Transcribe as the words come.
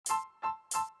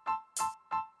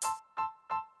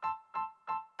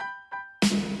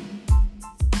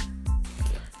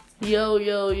Yo,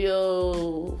 yo,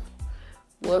 yo.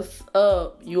 What's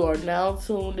up? You are now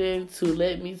tuned in to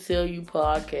Let Me Tell You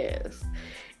podcast.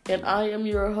 And I am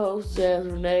your host, Jazz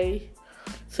Renee.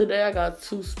 Today I got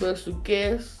two special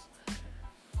guests.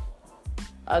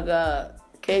 I got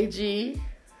KG.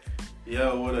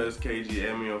 Yo, what up? It's KG.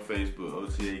 Add me on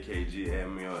Facebook, OTAKG. Add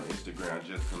me on Instagram,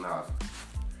 just Kanata.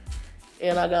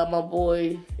 And I got my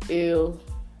boy, L.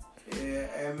 Yeah,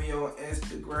 add me on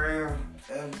Instagram,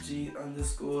 FG_DVE,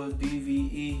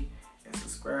 and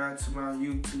subscribe to my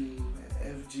YouTube at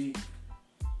FG.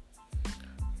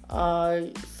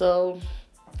 Alright, so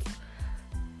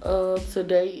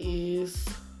today is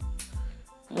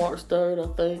March 3rd, I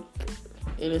think,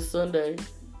 and it's Sunday.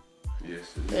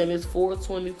 Yes, it is. And it's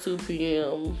 4:22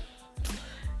 p.m.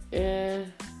 And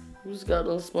we just got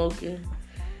done smoking.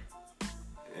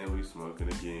 And we smoking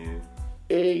again.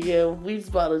 And yeah, we just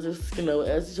about to just,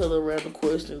 ask each other random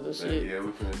questions and shit. Yeah,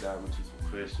 we finna dive into some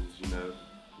questions,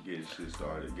 get shit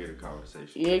started, get a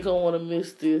conversation. You ain't gonna want to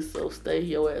miss this, so stay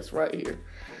your ass right here.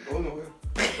 Don't go nowhere.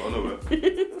 Don't know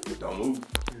what. Don't move.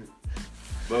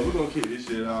 But we're gonna kick this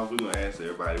shit off. We're gonna ask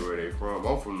everybody where they from.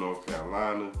 I'm from North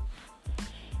Carolina.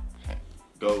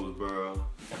 Goldsboro,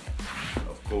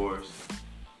 of course.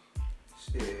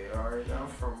 Shit, alright, I'm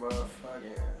from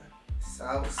fucking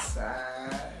South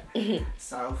Side,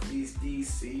 Southeast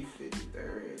DC,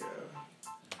 53rd.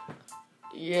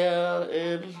 Yeah,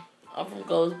 and I'm from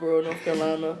Goldsboro, North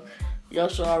Carolina. Y'all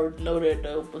should already know that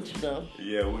though, but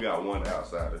Yeah, we got one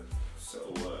outsider. So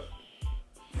what?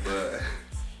 But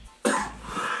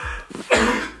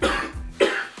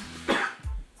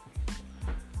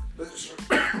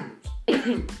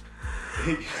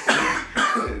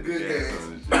Good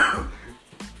gas.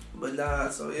 But nah,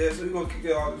 so we're gonna kick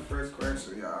it off the first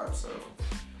question, y'all. So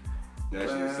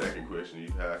That's your second question.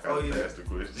 You have Oh, yeah. asked the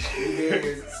question. yeah,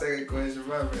 it's the second question,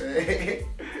 my man.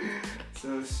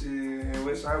 So shit,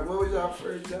 what was y'all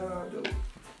first job though?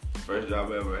 First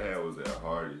job I ever had was at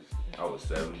Hardee's. I was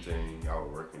 17. I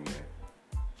was working there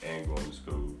and going to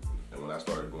school. And when I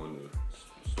started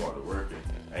working,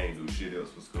 I ain't do shit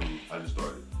else for school. I just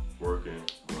started working,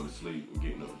 going to sleep, and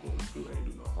getting up, going to school. I ain't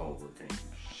do no homework, ain't do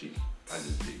shit. I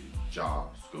just did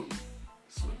job, school,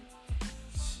 sleep.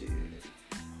 Shit.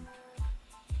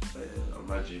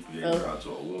 My GPA dropped to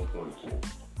a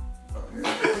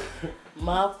 1.4.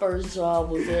 my first job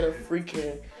was at a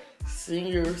freaking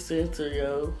senior center,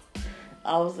 yo.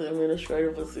 I was an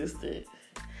administrative assistant.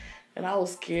 And I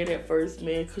was scared at first,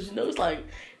 man, because, it's like,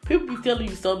 people be telling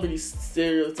you so many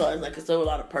stereotypes, like, it's so a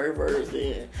lot of perverts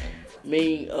and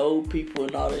mean old people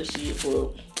and all that shit,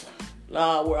 but,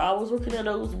 nah, where I was working at,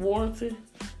 it was Warrenton.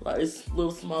 Like, it's a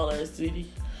little small-ass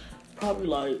city, probably,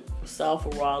 like, south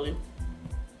of Raleigh.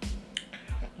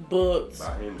 But,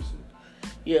 By Henderson.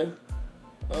 yeah,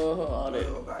 all that.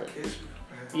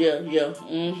 Yeah,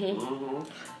 mm-hmm.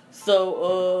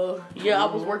 So, I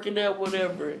was working there,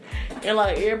 whatever. And,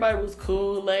 like, everybody was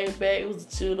cool, laid back. It was a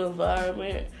chill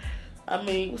environment. I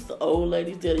mean, it was the old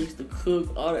ladies that used to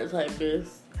cook, all that type of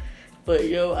mess. But,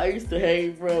 yo, I used to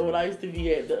hate, bro, when I used to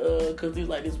be at the, because there's,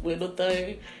 like, this window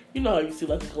thing. You know how you see,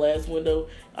 like, a glass window?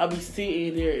 I be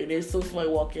sitting there, and then soon somebody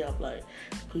walk in, I'm like,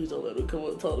 please don't let her come up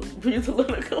and talk to me. Please don't let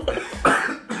her come up.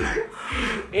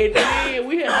 And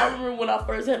then I remember when I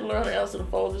first had to learn how to answer the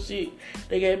phones and shit,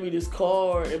 they gave me this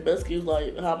card, and basically it was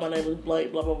like, hi, my name is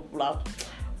Blake, blah, blah, blah, blah.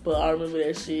 But I remember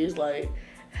that shit. It's like,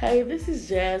 hey, this is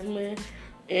Jasmine,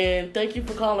 and thank you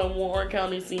for calling Warren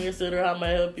County Senior Center. How may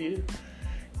I help you?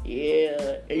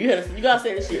 Yeah. And you gotta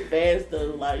say that shit fast,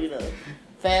 though. Like,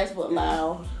 fast but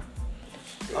loud.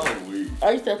 Oh, weak.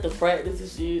 I used to have to practice and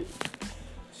shit.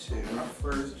 Shit, my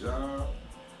first job,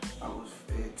 I was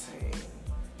 15.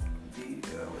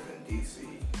 I was in DC.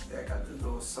 They got this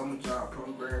little summer job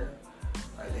program.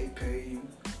 Like, they pay you,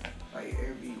 like,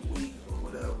 every week or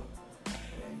whatever.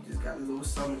 And you just got a little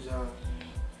summer job.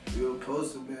 We were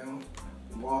supposed to be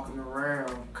walking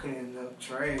around, cleaning up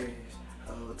trash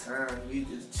the whole time. We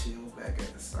just chill back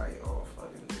at the site all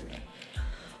fucking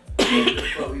day.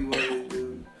 What we wanted to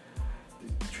do.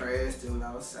 The trash still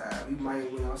outside. We might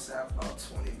have went outside for about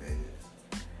 20 minutes.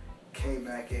 Came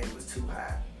back in, it was too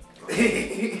hot.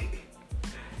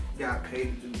 Got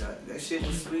paid to do nothing. That shit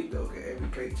was sweet though, cause every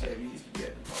paycheck we used to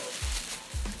get the ball.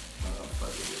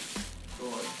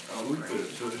 We could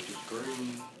touch the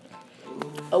screen.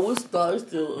 Oh, we'll start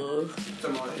still,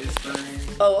 Talking about this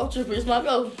thing. Oh, I'm tripping. It's my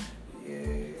go.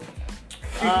 Yeah.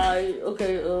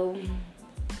 Okay,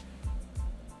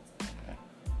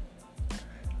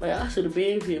 man, I should have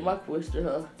been here. My question,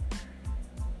 huh?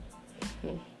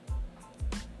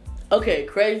 Okay,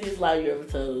 craziest lie you ever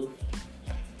told.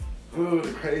 Ooh,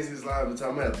 the craziest lie of the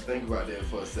time. I have to think about that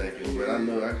for a second. But I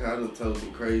know I done told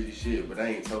some crazy shit, but I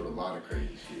ain't told a lot of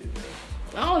crazy shit, man.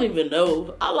 I don't even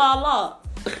know. I lie a lot.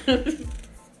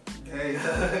 Hey.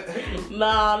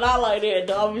 Nah, not like that,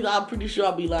 dog. I'm pretty sure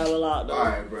I be lying a lot, though.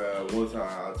 Alright, bro. One time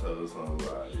I told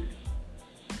somebody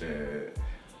that,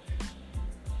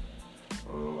 I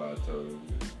don't know why I told him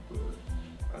this, but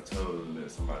I told him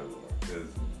that somebody was my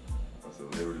cousin. A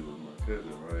celebrity was my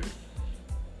cousin, right?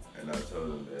 And I told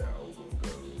him that I was gonna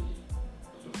go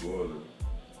to Florida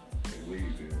and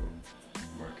leave them,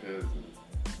 my cousin,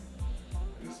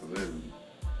 and the celebrity.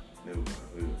 And they was like,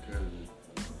 who your cousin?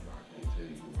 I can't tell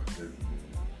you who my cousin is.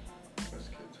 I just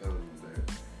kept telling them that.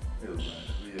 They was like,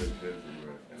 who your cousin,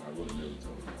 bro? And I would have never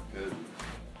told them my cousin.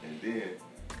 And then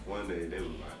one day they was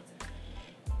like,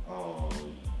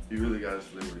 you really got a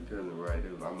celebrity cousin, right? They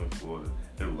was like, I'm in Florida.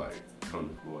 They were like, come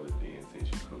to Florida then, since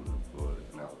you come to Florida.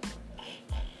 And I was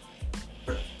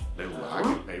like, they were like, I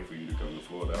can pay for you to come to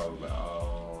Florida. I was like,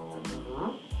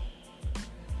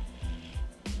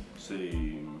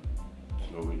 see,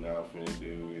 what we not finna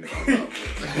do is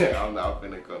I'm not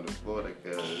finna come to Florida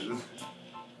cause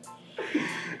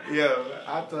yo,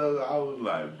 I was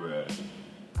like, bruh,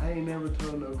 I ain't never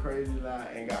told no crazy lie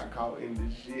and got caught in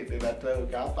this shit that I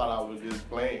told. I thought I was just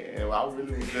playing, and I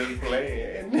really was just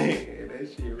playing, and that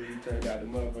shit really turned out the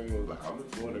motherfucker was like, I'm in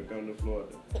Florida, come to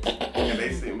Florida, and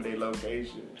they sent me their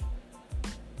location.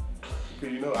 Cause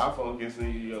you know iPhone can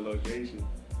send you your location.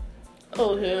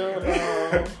 Oh hell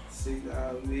no. See,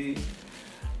 now me,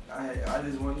 I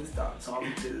just wanted to stop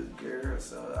talking to this girl,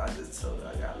 so I just told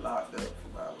her I got locked up for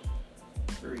about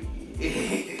 3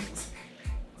 years.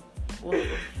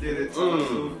 Didn't talk to her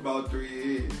for about 3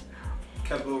 years.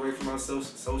 Kept her away from my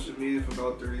social media for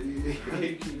about 3 years. How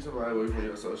you keep somebody away from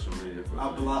your social media?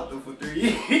 I blocked her for 3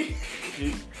 years.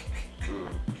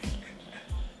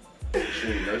 She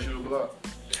didn't know she was blocked?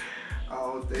 I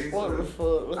don't think What so. the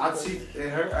fuck?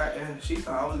 She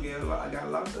thought I got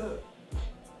locked up.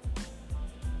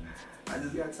 I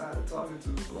just got tired of talking to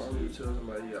her. Why would you tell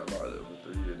somebody you got locked up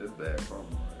for 3 years? That's bad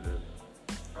problem right there.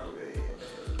 Oh man.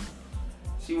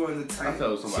 She wasn't the type. I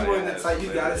told somebody She wasn't the type.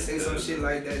 You gotta they say some could. shit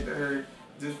like that to her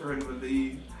just for her to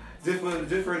leave. Just for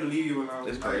her to leave you when I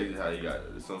was. It's crazy how you got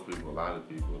some people, a lot of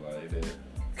people like that.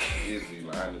 Is be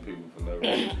lying to people for no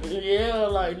reason. Yeah,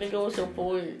 like, nigga, what's your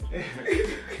point?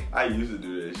 I used to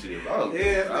do that shit.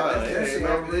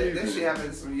 That shit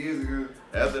happened some years ago.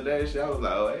 After that shit, I was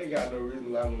like, oh, I ain't got no reason to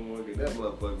lie no more. Cause that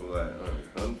motherfucker was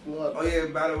like, unplugged. Oh yeah,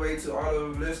 by the way, to all the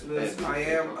listeners,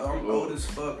 I'm old as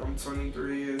fuck. I'm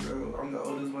 23 years old. I'm the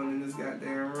oldest one in this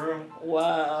goddamn room.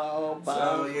 Wow, By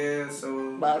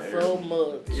so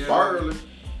much. Yeah. Barley.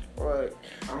 Right.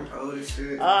 I'm old as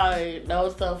shit. Alright, now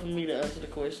it's time for me to answer the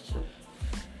question.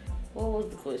 What was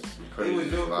the question?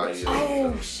 Crazy lie.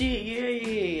 Oh shit,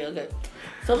 yeah. Okay.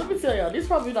 So let me tell y'all, this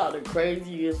probably not the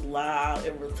craziest lie I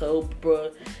ever told,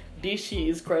 bro. This shit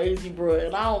is crazy, bro.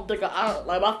 And I don't think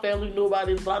like my family knew about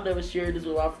this, but I never shared this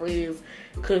with my friends.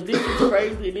 Cause this is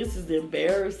crazy, this is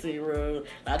embarrassing, bro.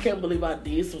 I can't believe I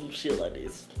did some shit like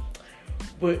this.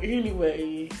 But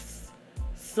anyways,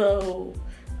 so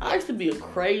I used to be a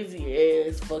crazy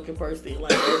ass fucking person.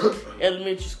 Like in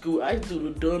elementary school, I used to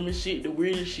do the dumbest shit, the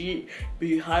weirdest shit,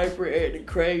 be hyper, acting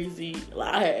crazy.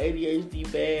 Like I had ADHD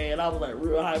bad. I was like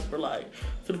real hyper, like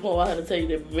to the point where I had to take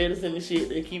that medicine and shit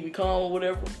to keep me calm or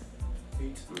whatever.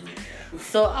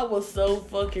 So I was so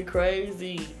fucking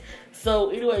crazy. So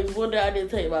anyways, one day I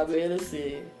didn't take my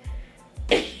medicine.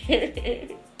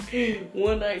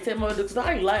 One night I take my medicine, cause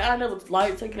I never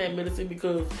liked taking that medicine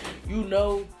because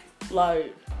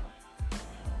like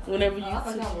whenever you. I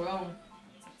thought y'all were wrong.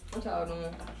 What y'all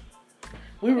doing?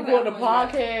 We recording a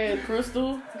podcast,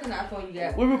 Crystal. What kind of iPhone you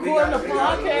got? We recording a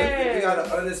podcast. We got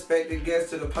an unexpected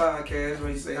guest to the podcast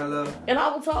when you say hello. And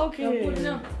I was talking. Put it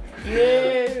down.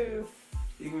 Yes.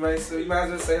 You might as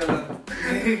well say hello.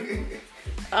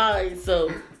 Alright,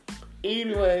 so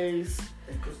anyways,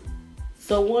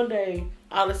 so one day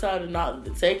I decided not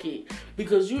to take it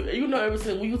because you know ever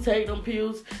since when you take them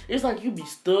pills, it's like you be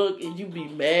stuck and you be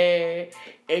mad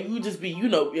and you just be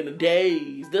in a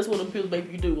daze. That's what them pills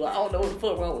make you do. Like, I don't know what the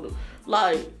fuck wrong with them.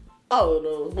 Like, I don't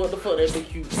know what the fuck they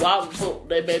make you. Why the fuck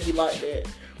they made me like that?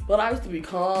 But I used to be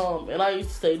calm and I used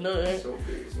to say nothing.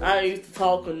 I used to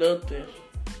talk or nothing.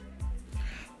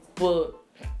 But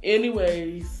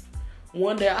anyways,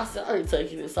 one day I said I ain't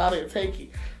taking it, so I didn't take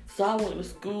it. So I went to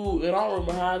school, and I don't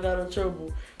remember how I got in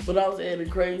trouble, but I was acting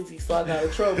crazy, so I got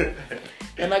in trouble.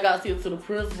 And I got sent to the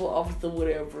principal office or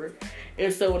whatever.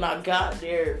 And so when I got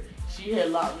there, she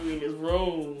had locked me in this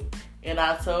room, and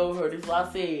I told her this is what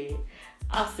I said.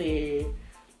 I said,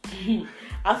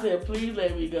 I said, please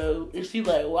let me go. And she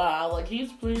like, wow. I'm like,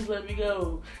 please let me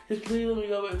go. Just please let me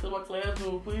go back to my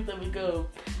classroom. Please let me go.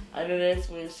 And then that's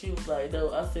when she was like,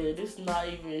 no. I said, this is not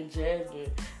even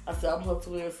Jasmine. I said, I'm her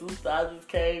twin sister. I just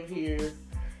came here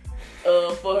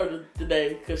for her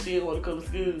today because she didn't want to come to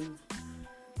school.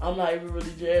 I'm not even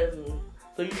really Jasmine.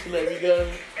 So you should let me go.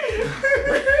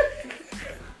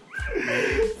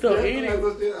 So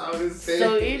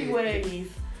anyways,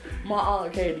 my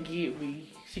aunt came to get me.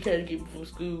 She came to get me from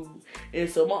school. And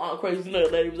so my aunt crazy, you know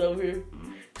that lady was over here?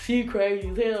 She crazy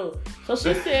as hell. So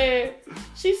she said,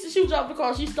 she was off the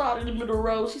car. She started in the middle of the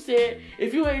road. She said,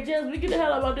 if you ain't Jasmine, get the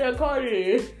hell out of my damn car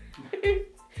then.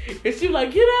 And she was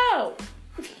like, get out.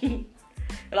 And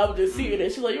I was just sitting there.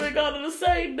 She was like, you ain't got to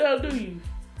say now, do you?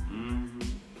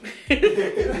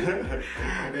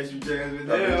 That's you Jasmine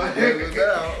down.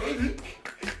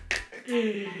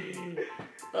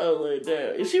 I was like,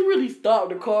 damn. And she really stopped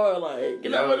the car, like,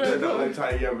 get out of That's that the car. only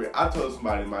time you ever. I told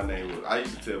somebody my name was. I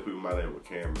used to tell people my name was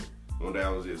Cameron. One day I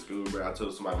was at school, bro. I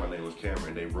told somebody my name was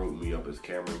Cameron. They wrote me up as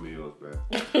Cameron Mills, bro.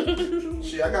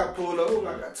 Shit, I got pulled over.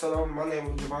 I got told them my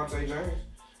name was Javante James.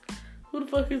 Who the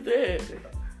fuck is that?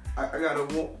 I got a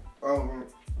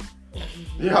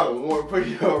You got a warrant for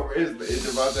your arrest, but it's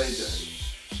Javante James.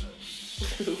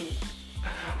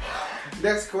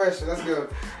 Next question. Let's go.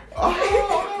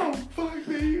 Oh, fuck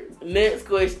me. Next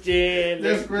question.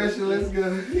 Next question. Let's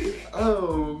go.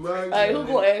 Oh, my God. Alright, who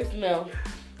gonna ask now?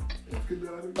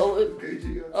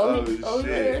 Oh,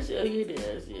 shit. You did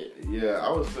ask it. Yeah, I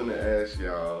was finna ask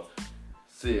y'all.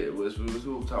 Sid, we was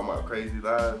talking about crazy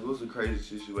lives. What's the craziest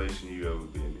situation you ever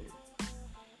been in?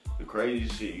 The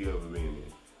craziest shit you ever been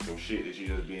in. Some shit that you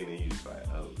just been in, you just like,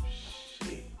 oh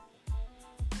shit.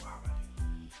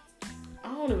 I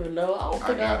don't even know.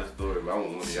 I got a story, but I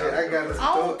don't want to. I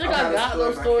don't think I got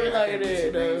no story like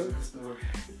that, though.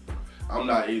 I'm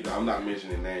not either. I'm not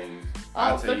mentioning names.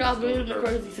 I don't think I've been in a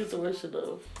crazy situation,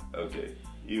 though. Okay.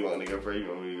 You want to go first? You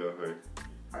want me to go first?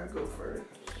 I go first.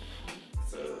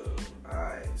 So,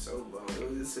 alright. So, it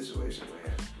was this situation,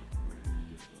 man.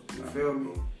 You feel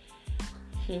me?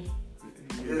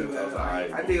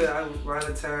 I think I was around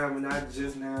the time when I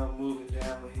just now moving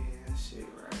down here and shit,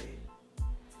 right?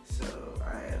 So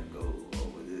I had to go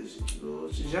over this little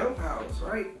jump house,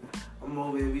 right? I'm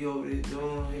over there, we over there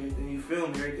doing everything, you feel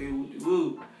me? Everything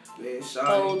woo. Man, Shawty.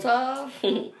 Whole time?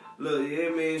 Look, yeah,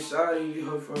 man, Shawty,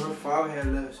 her father had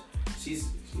left. She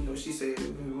said we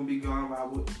were gonna be gone by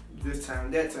this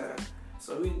time, that time.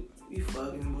 So we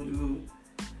fucking woo.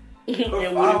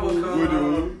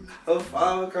 Her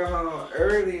father come home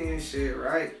early and shit,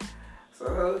 right? So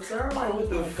I'm like, what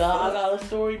the fuck? I got a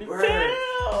story to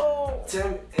tell. Tell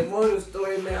me, and more of the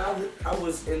story, man, I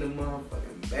was in the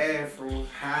motherfucking bathroom,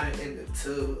 hiding in the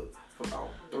tub for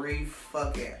about 3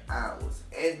 fucking hours.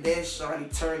 And then Shawty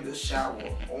turned the shower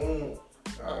on.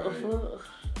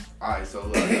 Alright, so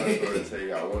look, I got a story to tell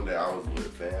y'all. One day I was with a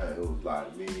fam. It was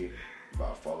like me,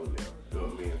 about 4 of them. It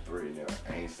was me and 3 of them.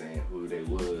 I ain't saying who they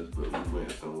was, but we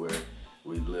went somewhere.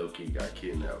 We low-key got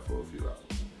kidnapped for a few hours.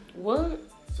 What?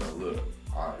 So look,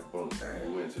 alright, boom.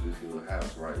 We went to this little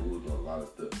house, right? We was doing a lot of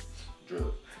stuff,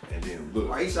 drugs. And then look.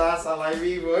 Why you trying to sound like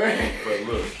me, boy? But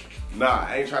look, nah,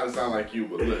 I ain't trying to sound like you,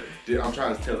 but look, I'm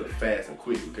trying to tell it fast and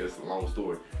quick because it's a long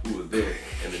story. We was there,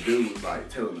 and the dude was like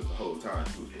telling us the whole time.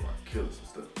 He was like killing us and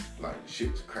stuff. Like,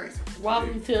 shit was crazy. Why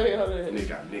would you tell y'all that? And they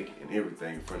got naked and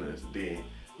everything in front of us. Then,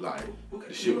 like,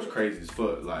 the shit was crazy as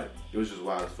fuck. Like, it was just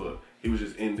wild as fuck. He was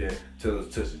just in there telling us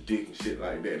to touch his dick and shit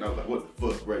like that. And I was like, what the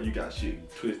fuck, bro? You got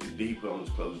shit twisted. Then he put on his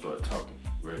clothes and started talking,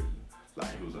 right?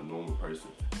 Like, he was a normal person.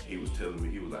 He was telling me,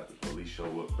 he was like, the police show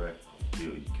up, bro.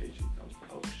 Kill you, KG. I was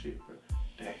like, oh shit, bro.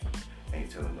 Dang. Ain't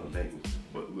telling no names.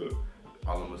 But look,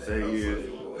 all I'm gonna say is,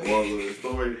 moral of the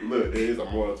story, look, there is a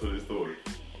moral to this story.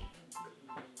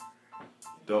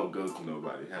 Don't go to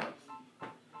nobody's house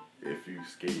if you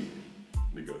scared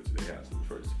to go to their house in the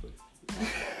first place.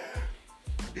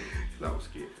 Cause I was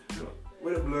scared for sure.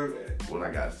 Where the blur at? After I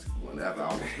was scared.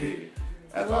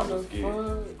 After I was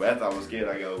scared. But after I was scared,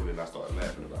 I got over there and I started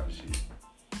laughing about the shit.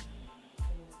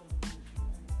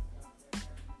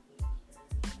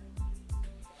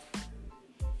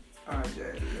 Alright,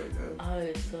 Jay,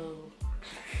 Alright, so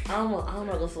I'm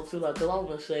not gonna say too loud because I'm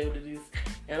ashamed of this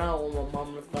and I don't want my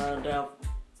mom to find out.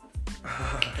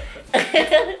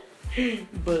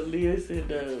 But listen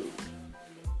though,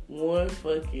 one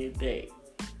fucking day,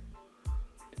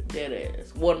 dead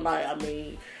ass, one night,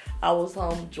 I was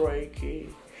home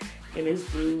drinking and this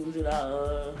dude was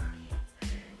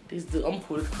this dude, I'm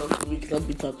putting this close to me because I'll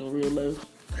be talking real low,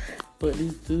 but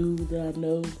this dude that I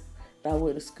know, that I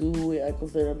went to school with, I can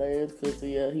say her name because,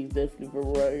 yeah, he's definitely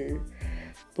from right here.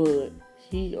 But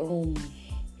he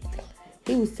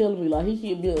was telling me, like, he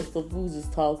hit me up stuff. We was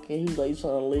just talking. He was like, you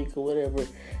trying to link or whatever.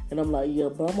 And I'm like, yeah,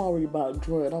 but I'm already about to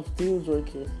drink. I'm still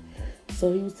drinking.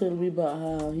 So he was telling me about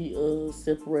how he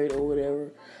separated or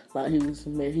whatever. Like, he was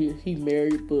he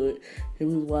married, but him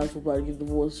and his wife were about to get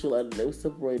divorced. Shit like that. They were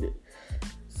separated.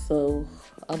 So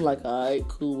I'm like, all right,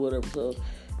 cool, whatever. So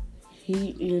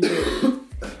he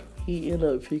ended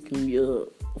up picking me up.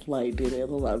 Like, that. I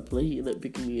don't like to play. He ended up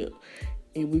picking me up.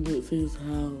 And we went to his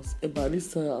house. And by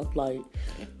this time, I'm like,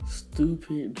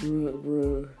 stupid drunk,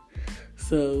 bro.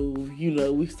 So,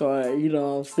 we started, you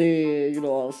know what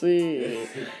I'm saying?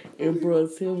 And, bro,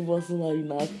 Tim was somebody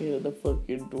knocking at the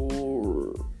fucking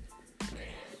door.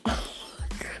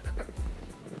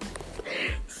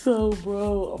 So,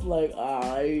 bro, I'm like,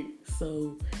 alright.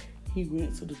 So, he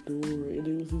went to the door, and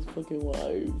it was his fucking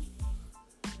wife.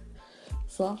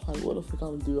 So, I'm like, what the fuck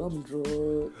I'm gonna do? I'm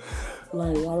drunk.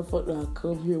 Like, why the fuck did I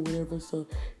come here, whatever? So,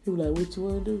 he was like, what you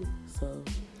wanna do? So,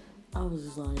 I was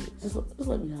just like, just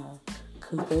let me hide.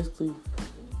 Because basically,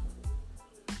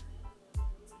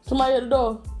 somebody at the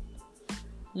door.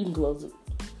 You can close it.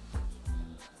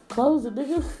 Close it,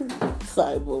 nigga.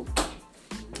 Sorry, bro.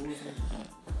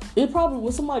 It probably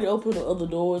was somebody open the other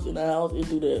doors in the house and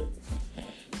do that.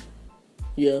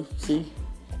 Yeah, see?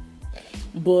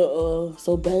 But,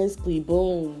 so basically,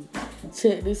 boom.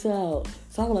 Check this out.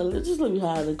 So I'm like, just let me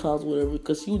hide in the closet, whatever,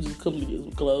 because she was just coming to get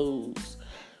some clothes.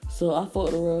 So I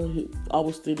fucked around. I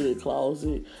was still in the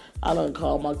closet. I done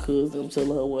called my cousin,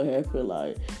 telling her what happened.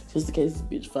 Like, just in case this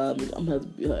bitch find me, I'm gonna have to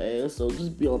beat her ass. So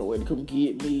just be on the way to come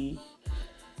get me.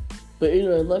 But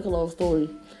anyway, like a long story.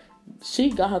 She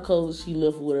got her clothes, she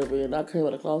left or whatever, and I came out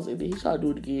of the closet, and then he tried to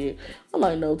do it again. I'm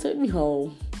like, no, take me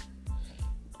home.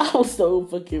 I was so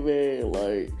fucking mad.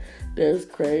 Like, that's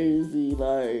crazy.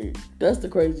 Like, that's the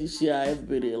craziest shit I ever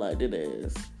been in. Like, that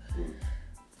ass.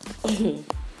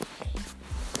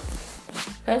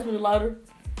 Pass me the lighter.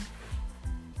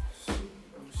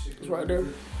 It's right there.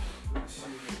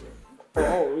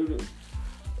 Oh,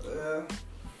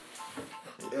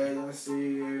 yeah, you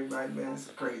see everybody doing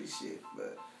some crazy shit,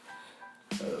 but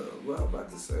what I'm about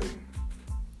to say,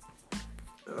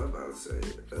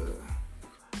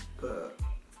 but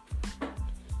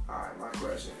alright, my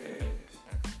question is,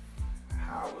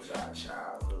 how was your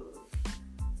childhood?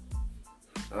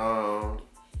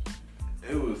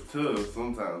 It was tough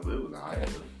sometimes, but it was alright.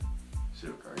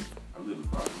 Shit crazy. I live in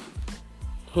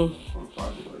Parkland. I'm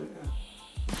Parkland.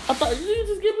 I thought you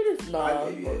just give me this. Nah,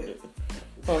 I gave you it.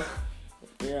 Huh.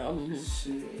 Yeah.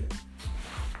 Shit.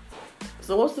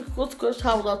 So what's the question?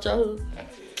 How was our childhood?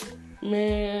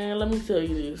 Man, let me tell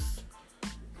you this.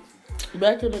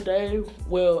 Back in the day,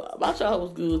 well, my childhood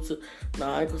was good too.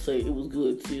 Nah, I ain't gonna say it was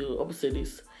good too. I'm gonna say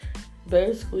this.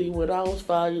 Basically, when I was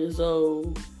 5 years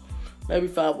old, maybe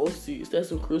 5 or 6,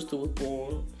 that's when Crystal was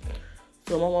born.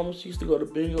 So my mama, she used to go to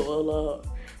bingo a lot.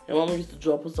 And mama used to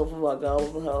drop us off of our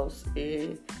godmother's house.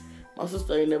 And my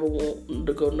sister ain't never wanted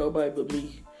to go to nobody but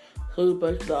me. So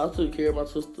basically, I took care of my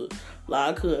sister. Like,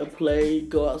 I couldn't play,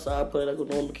 go outside, play like a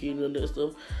normal kid and that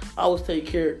stuff. I was taking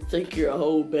care of a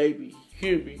whole baby.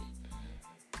 Hear me?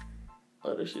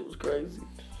 Oh, that shit was crazy.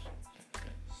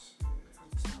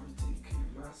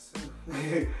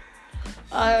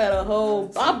 I had a whole...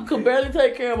 I could barely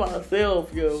take care of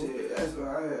myself, yo. Shit, that's what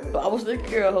I had. But I was taking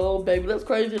care of a whole baby. That's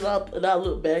crazy. And I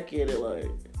look back at it like...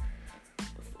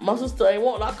 My sister ain't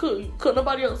wanting... I couldn't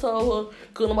nobody else hold her.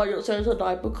 Couldn't nobody else change her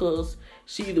diaper because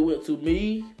she either went to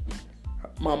me,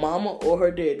 my mama, or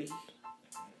her daddy.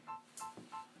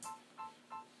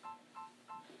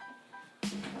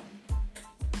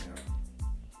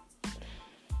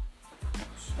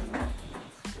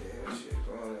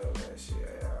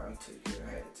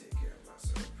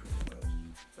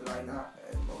 Not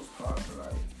at most part, but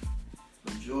like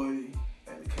majority,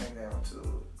 and it came down to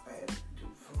I had to do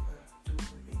for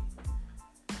me.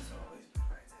 It's always been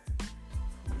like that.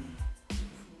 For me,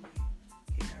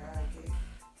 get high,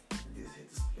 just hit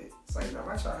the split. It's like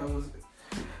my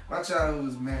childhood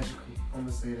was magical. I'm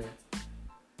gonna say that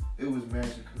it was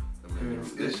magical. I mean,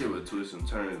 that shit would twist and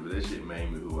turns, but that shit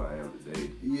made me who I am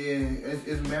today. Yeah,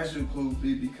 it's magical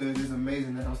because it's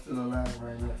amazing that I'm still alive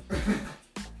right now.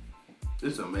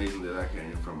 It's amazing that I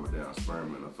came from a damn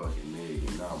sperm and a fucking egg,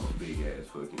 and now I'm a big ass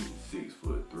fucking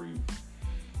 6'3"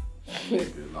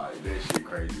 nigga. Like, that shit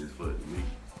crazy as fuck to me.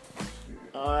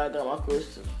 Alright, I got my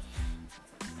question.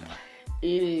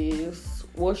 It is,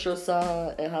 what's your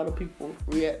sign and how do people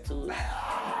react to it?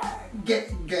 Gay.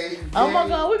 Oh my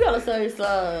God, we got the same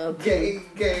sign. Gay.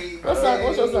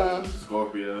 What's your sign?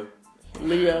 Scorpio.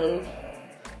 Leo,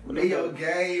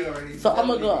 gay or so I'm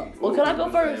gonna go. Well, can I go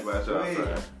first? About your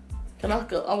sign? Can I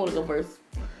go? I want to go first.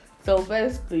 So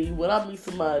basically, when I meet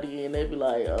somebody and they be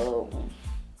like, oh,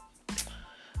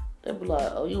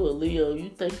 you a Leo? You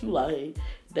think you like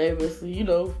Davis? You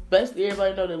know, basically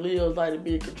everybody know that Leos like to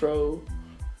be in control.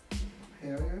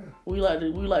 Hell yeah. We like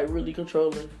really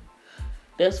controlling.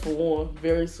 That's for one.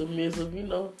 Very submissive. You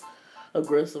know,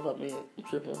 aggressive. I mean, I'm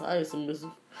tripping. I ain't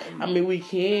submissive. I mean, we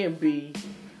can be,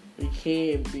 but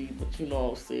you know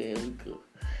what I'm saying?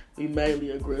 We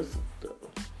mainly aggressive though.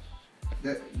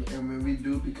 And when we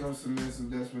do become submissive,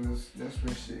 that's when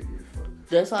shit get fucked up.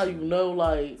 That's how you know,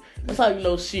 like, that's how you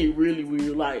know shit really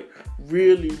weird, like,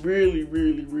 really, really,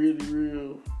 really, really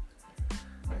real.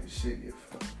 Like, shit get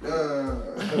fucked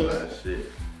up.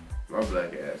 Shit. My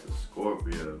black ass is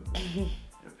Scorpio. And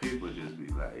people just be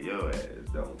like, yo ass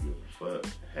don't give a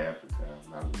fuck half the time.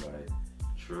 And I be like,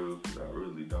 true, because I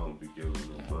really don't be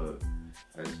giving a fuck.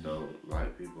 I just don't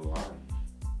like people lying.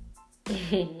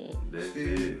 That's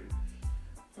it.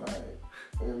 Like,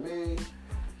 with me,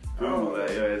 People like,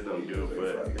 your ass don't give a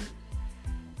fuck.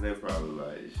 They probably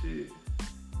like, shit.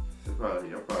 Your ass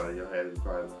is probably lying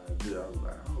too. I was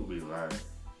like, I don't be lying.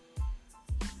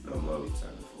 No more. Don't tell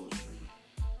the full truth.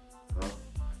 Huh?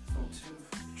 Don't tell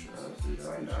the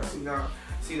full truth.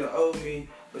 See the old me,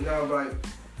 but now like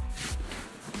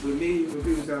with me, when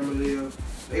people say I'm a Leo,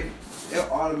 they'll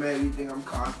automatically think I'm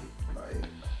cocky. Like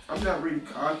I'm not really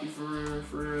cocky for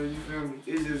real. You feel me?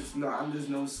 It's just I'm just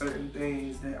know certain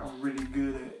things that I'm really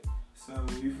good at. So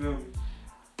you feel me?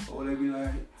 Or they be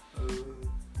like,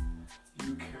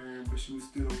 you care, but you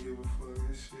still don't give a fuck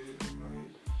and shit. I'm like,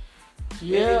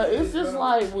 yeah, it's just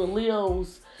like when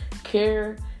Leos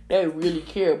care, they really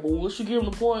care. But once you give them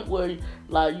the point where,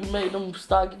 like, you make them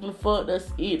start giving a fuck,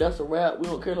 that's it. That's a wrap. We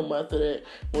don't care no more after that.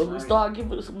 Once we start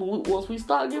giving a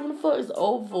fuck, it's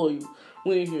over for you.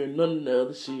 We ain't hearing none of the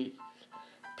other shit.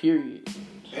 Period.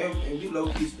 And we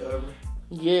low key stubborn.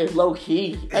 Yeah, low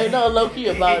key. Ain't nothing low key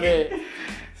about that.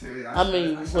 You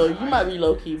might be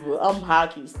low key, but I'm high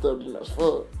key stubborn as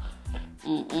fuck.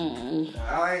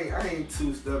 I ain't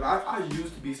too stubborn. I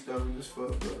used to be stubborn as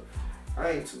fuck, but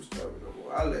I ain't too stubborn no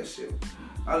more. I let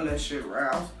shit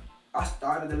ride. I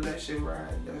started to let shit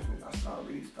ride. That's when I started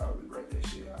to regret that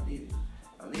shit. I need to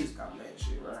stop letting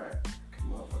shit ride. Cause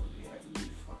motherfuckers be having me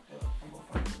fucked up. I'm gonna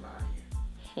fucking lie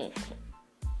here.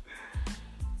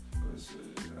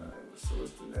 So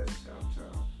what's the next job?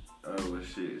 Oh, well,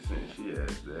 shit, since she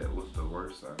asked that, what's the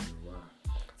worst sign and why?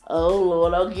 Oh,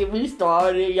 Lord, don't get me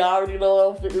started. Y'all already know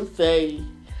what I'm finna say.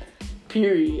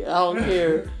 Period. I don't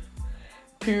care.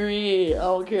 Period. I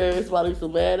don't care if it's probably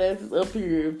some badasses up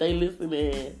here if they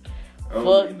listening.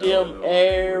 Fuck them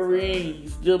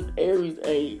Aries. Them Aries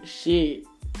ain't shit.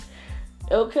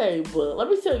 Okay, but let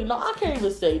me tell you, I can't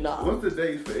even say nah. What's the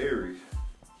date for Aries?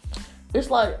 It's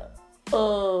like,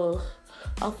 I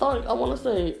want to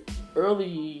say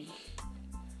early.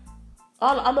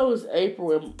 I know it's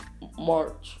April and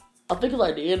March. I think it's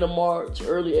like the end of March,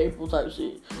 early April type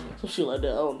shit. Some shit like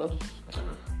that. I don't know.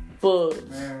 But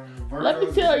let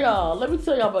me tell y'all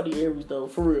about the Aries though.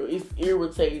 For real, it's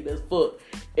irritating as fuck.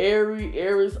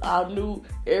 Aries, I knew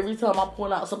every time I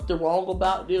point out something wrong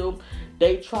about them,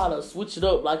 they try to switch it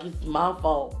up like it's my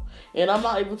fault. And I'm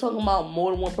not even talking about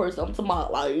more than one person. I'm talking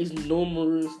about like it's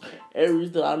numerous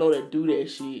Aries that I know that do that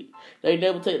shit. They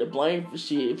never take the blame for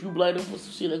shit. If you blame them for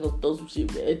some shit, they gonna throw some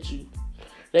shit at you.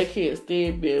 They can't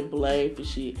stand being blamed for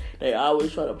shit. They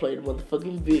always try to play the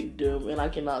motherfucking victim, and I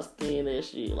cannot stand that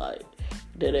shit. Like,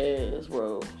 that ass,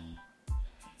 bro.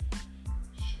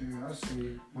 Shit, I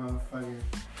see motherfucking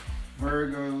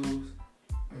Virgos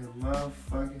and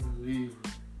motherfucking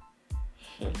Libras.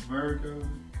 Virgos,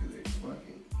 cause they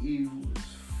fucking evil as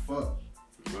fuck.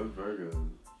 What's Virgo?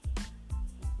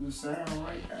 You sound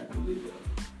right after Leo.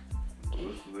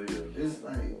 What's Leo? It's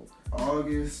like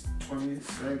August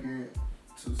 22nd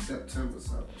to September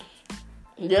something.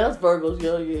 Yeah, that's Virgos.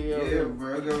 Yeah. Yeah,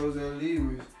 Virgos and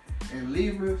Libras. And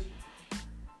Libras,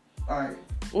 like...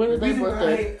 When is their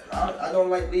birthday? I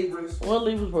don't like Libras. When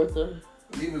Libra's birthday?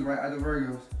 Libras right after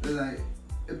Virgos. It's like,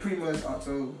 it's pretty much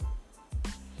October.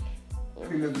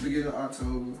 Pretty much the beginning of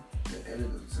October, the end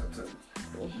of September.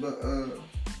 But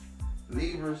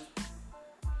Libras,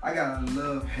 I got a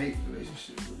love-hate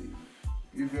relationship with Libras.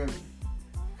 You feel me?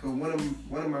 Cause one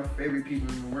of my favorite people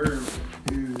in the world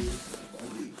is a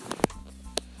Libra.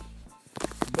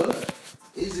 But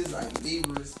it's just like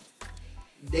Libras,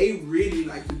 they really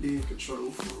like to be in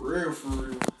control for real.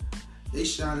 They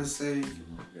trying to say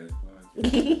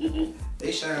Leos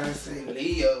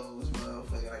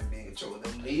motherfucking like being in control.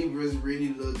 Them Libras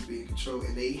really love to be in control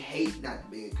and they hate not to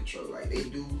be in control. Like they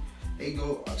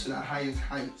go to the highest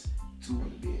heights to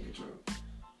want to be in control.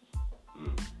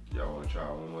 Y'all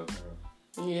one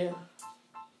time. Yeah.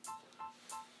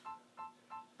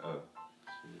 Oh,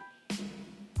 shit.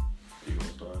 You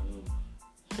gonna start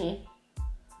over?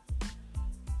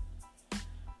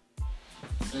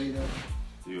 Say that.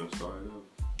 You gonna start over?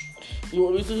 You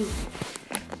want me to?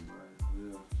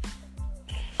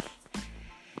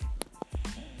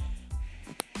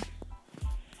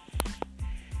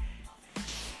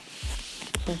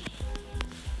 Yeah.